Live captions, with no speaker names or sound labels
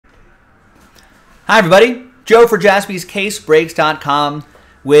Hi everybody, Joe for JaspysCaseBreaks.com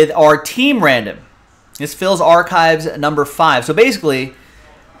with our team random. This fills archives number 5. So basically,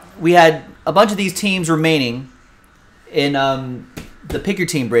 we had a bunch of these teams remaining in the pick your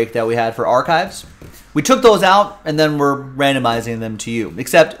team break that we had for archives. We took those out and then we're randomizing them to you.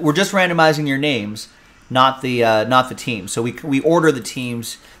 Except we're just randomizing your names, not the team. So we order the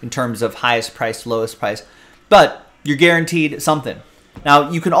teams in terms of highest price, lowest price, but you're guaranteed something.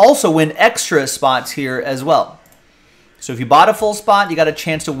 Now, you can also win extra spots here as well. So if you bought a full spot, you got a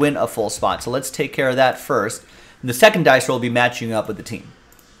chance to win a full spot. So let's take care of that first. And the second dice roll will be matching up with the team.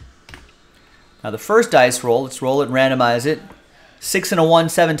 Now the first dice roll, let's roll it and randomize it. 6 and a 1,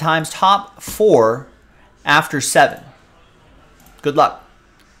 7 times. Top 4 after 7. Good luck.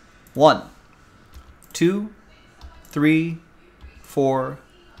 1, 2, 3, 4,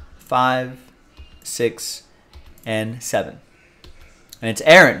 5, 6, and 7. And it's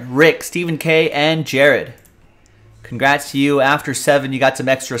Aaron, Rick, Stephen K, and Jared. Congrats to you. After 7, you got some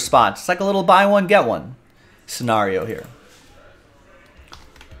extra spots. It's like a little buy one, get one scenario here.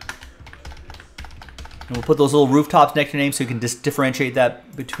 And we'll put those little rooftops next to your name so you can differentiate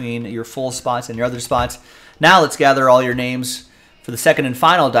that between your full spots and your other spots. Now let's gather all your names for the second and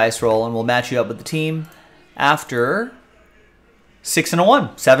final dice roll, and we'll match you up with the team after 6 and a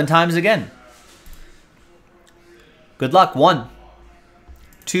 1, 7 times again. Good luck. 1,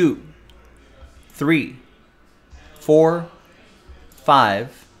 2, 3, 4,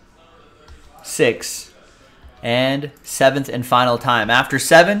 5, 6, and 7th and final time. After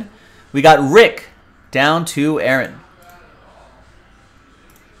 7, we got Rick down to Aaron.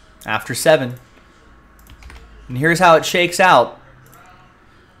 After 7. And here's how it shakes out.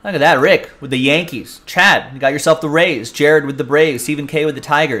 Look at that, Rick with the Yankees. Chad, you got yourself the Rays. Jared with the Braves. Stephen K with the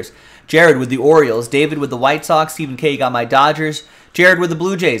Tigers. Jared with the Orioles. David with the White Sox. Stephen K got my Dodgers. Jared with the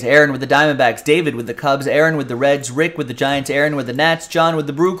Blue Jays. Aaron with the Diamondbacks. David with the Cubs. Aaron with the Reds. Rick with the Giants. Aaron with the Nats. John with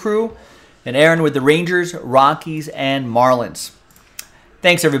the Brew Crew. And Aaron with the Rangers, Rockies, and Marlins.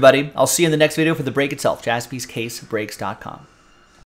 Thanks, everybody. I'll see you in the next video for the break itself. JaspysCaseBreaks.com.